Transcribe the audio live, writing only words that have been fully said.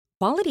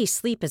Quality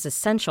sleep is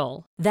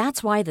essential.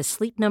 That's why the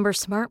Sleep Number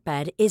Smart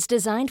Bed is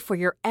designed for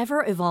your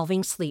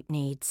ever-evolving sleep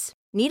needs.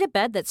 Need a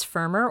bed that's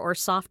firmer or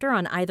softer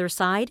on either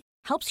side?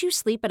 Helps you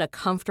sleep at a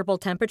comfortable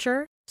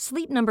temperature?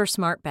 Sleep Number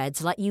Smart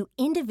Beds let you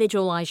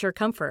individualize your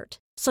comfort,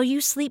 so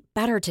you sleep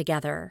better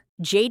together.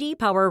 J.D.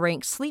 Power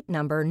ranks Sleep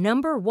Number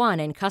number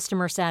 1 in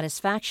customer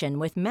satisfaction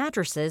with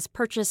mattresses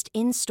purchased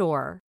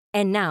in-store.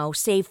 And now,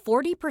 save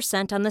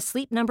 40% on the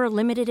Sleep Number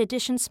Limited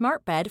Edition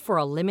Smart Bed for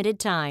a limited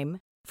time.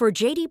 For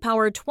J.D.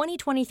 Power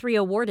 2023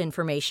 award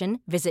information,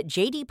 visit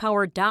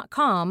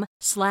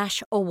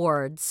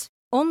jdpower.com/awards.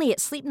 Only at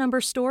Sleep Number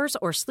stores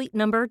or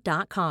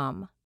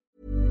sleepnumber.com.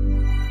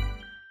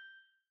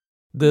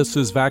 This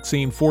is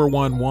Vaccine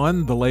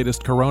 411, the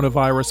latest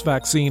coronavirus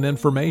vaccine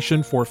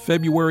information for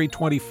February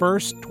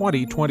 21st,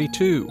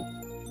 2022.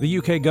 The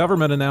UK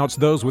government announced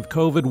those with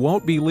COVID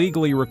won't be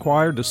legally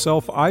required to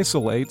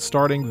self-isolate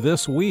starting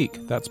this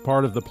week. That's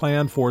part of the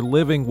plan for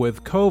living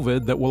with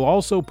COVID that will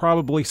also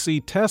probably see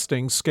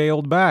testing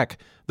scaled back.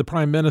 The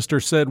Prime Minister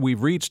said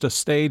we've reached a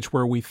stage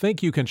where we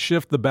think you can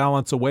shift the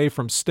balance away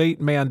from state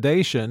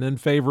mandation in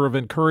favor of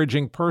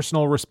encouraging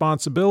personal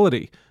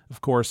responsibility. Of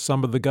course,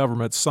 some of the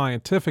government's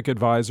scientific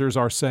advisors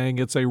are saying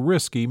it's a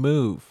risky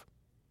move.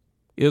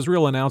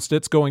 Israel announced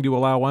it's going to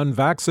allow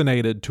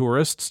unvaccinated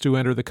tourists to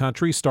enter the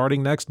country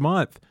starting next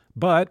month.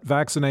 But,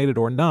 vaccinated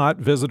or not,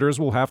 visitors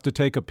will have to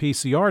take a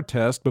PCR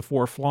test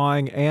before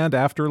flying and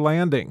after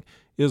landing.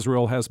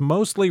 Israel has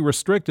mostly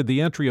restricted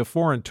the entry of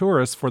foreign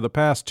tourists for the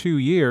past 2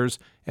 years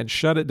and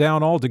shut it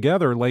down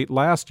altogether late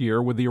last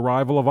year with the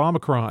arrival of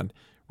Omicron.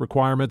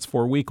 Requirements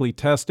for weekly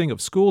testing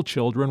of school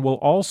children will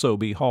also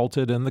be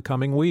halted in the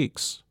coming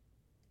weeks.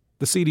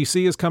 The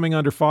CDC is coming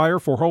under fire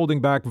for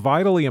holding back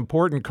vitally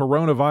important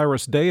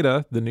coronavirus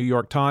data. The New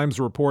York Times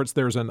reports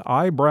there's an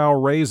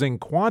eyebrow-raising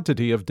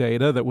quantity of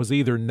data that was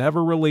either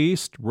never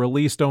released,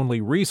 released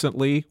only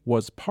recently,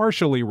 was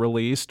partially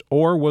released,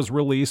 or was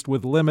released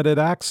with limited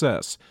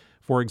access.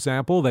 For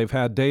example, they've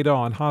had data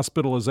on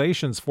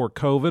hospitalizations for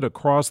COVID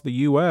across the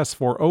U.S.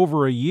 for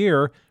over a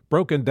year,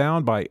 broken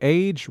down by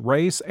age,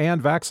 race,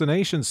 and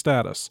vaccination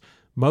status.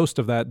 Most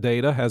of that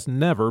data has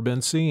never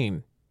been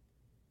seen.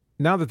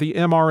 Now that the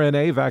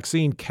mRNA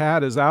vaccine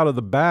cat is out of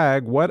the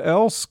bag, what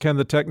else can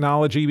the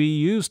technology be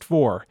used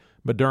for?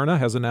 Moderna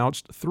has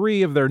announced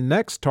 3 of their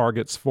next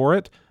targets for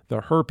it: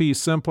 the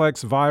herpes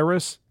simplex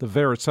virus, the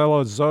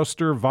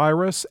varicella-zoster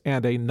virus,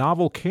 and a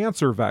novel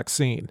cancer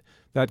vaccine.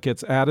 That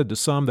gets added to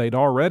some they'd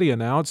already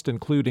announced,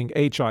 including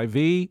HIV,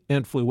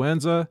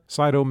 influenza,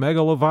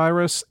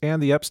 cytomegalovirus,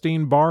 and the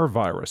Epstein-Barr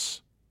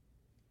virus.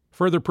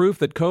 Further proof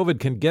that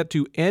COVID can get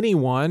to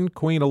anyone,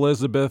 Queen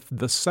Elizabeth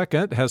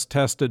II has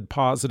tested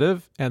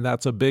positive, and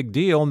that's a big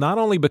deal, not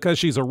only because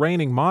she's a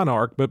reigning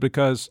monarch, but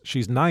because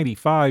she's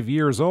 95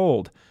 years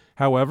old.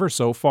 However,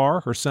 so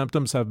far, her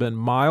symptoms have been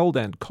mild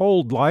and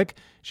cold-like.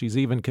 She's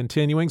even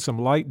continuing some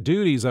light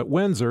duties at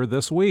Windsor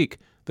this week.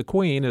 The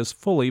Queen is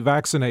fully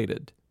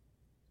vaccinated.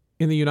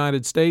 In the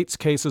United States,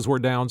 cases were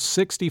down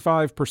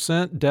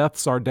 65%,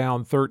 deaths are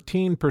down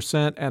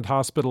 13%, and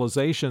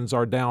hospitalizations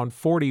are down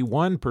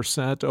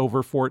 41%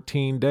 over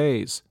 14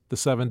 days. The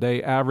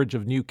 7-day average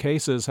of new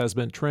cases has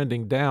been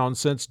trending down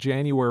since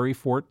January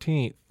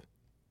 14th.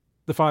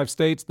 The 5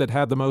 states that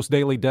had the most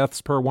daily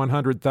deaths per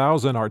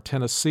 100,000 are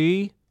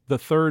Tennessee, the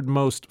 3rd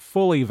most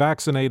fully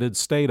vaccinated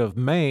state of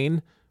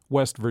Maine,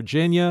 West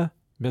Virginia,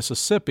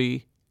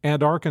 Mississippi,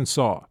 and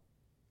Arkansas.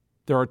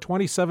 There are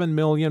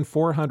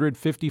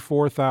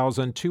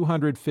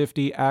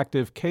 27,454,250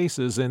 active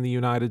cases in the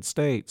United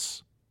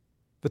States.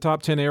 The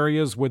top 10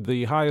 areas with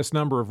the highest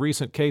number of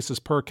recent cases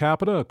per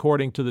capita,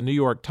 according to the New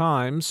York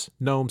Times: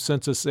 Nome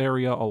Census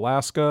Area,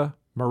 Alaska;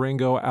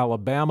 Marengo,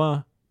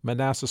 Alabama;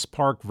 Manassas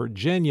Park,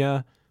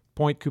 Virginia;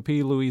 Point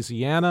Coupee,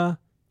 Louisiana;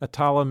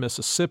 Attala,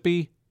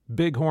 Mississippi;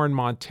 Bighorn,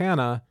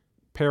 Montana;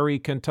 Perry,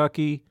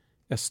 Kentucky;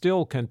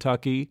 Estill,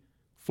 Kentucky;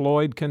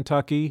 Floyd,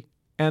 Kentucky;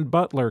 and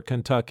Butler,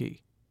 Kentucky.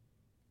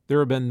 There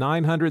have been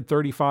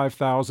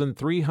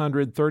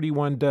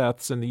 935,331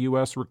 deaths in the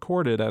U.S.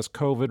 recorded as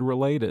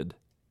COVID-related.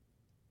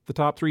 The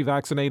top 3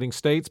 vaccinating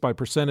states by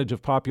percentage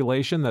of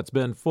population that's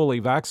been fully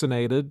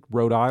vaccinated: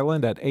 Rhode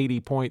Island at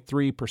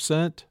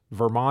 80.3%,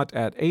 Vermont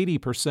at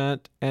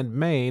 80%, and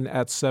Maine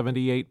at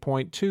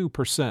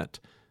 78.2%.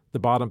 The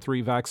bottom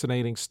 3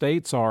 vaccinating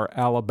states are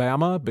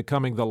Alabama,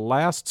 becoming the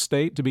last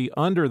state to be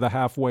under the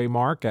halfway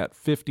mark at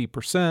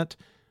 50%,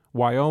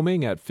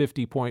 Wyoming at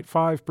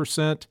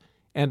 50.5%,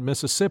 and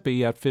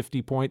Mississippi at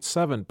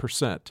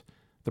 50.7%.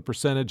 The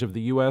percentage of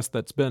the U.S.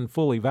 that's been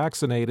fully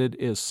vaccinated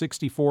is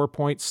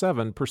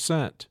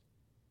 64.7%.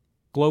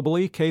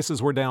 Globally,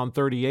 cases were down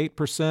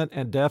 38%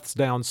 and deaths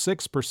down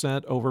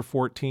 6% over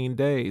 14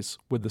 days,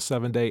 with the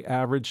 7-day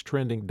average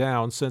trending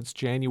down since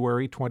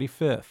January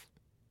 25th.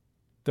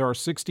 There are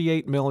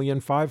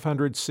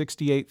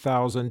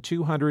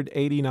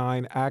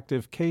 68,568,289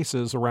 active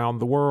cases around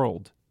the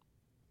world.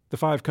 The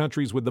 5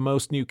 countries with the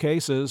most new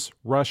cases: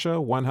 Russia,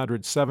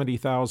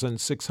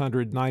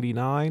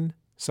 170,699,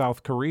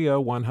 South Korea,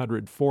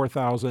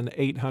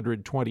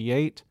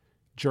 104,828,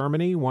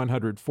 Germany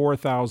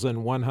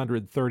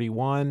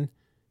 104,131,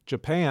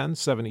 Japan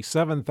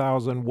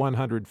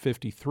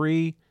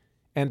 77,153,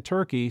 and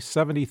Turkey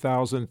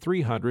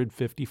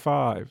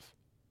 70,355.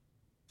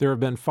 There have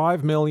been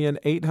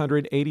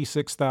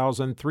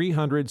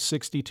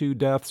 5,886,362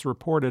 deaths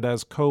reported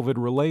as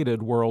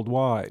COVID-related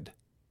worldwide.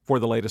 For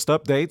the latest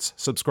updates,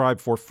 subscribe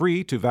for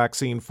free to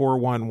Vaccine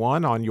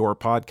 411 on your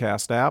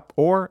podcast app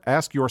or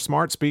ask your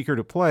smart speaker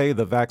to play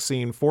the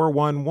Vaccine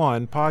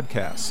 411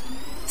 podcast.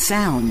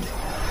 Sound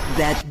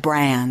that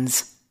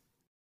brands.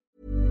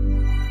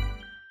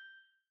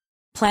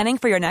 Planning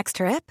for your next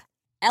trip?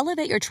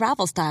 Elevate your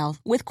travel style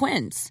with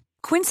Quince.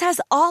 Quince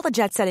has all the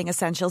jet-setting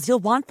essentials you'll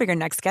want for your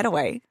next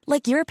getaway,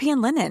 like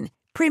European linen,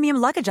 premium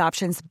luggage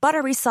options,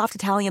 buttery soft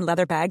Italian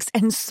leather bags,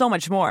 and so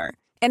much more.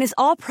 And is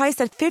all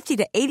priced at 50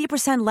 to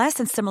 80% less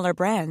than similar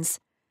brands.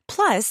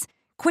 Plus,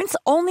 Quince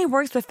only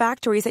works with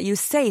factories that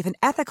use safe and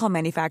ethical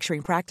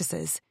manufacturing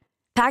practices.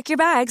 Pack your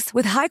bags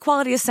with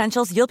high-quality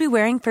essentials you'll be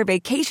wearing for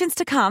vacations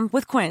to come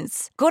with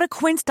Quince. Go to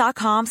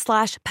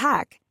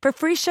quince.com/pack for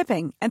free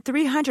shipping and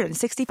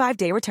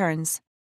 365-day returns.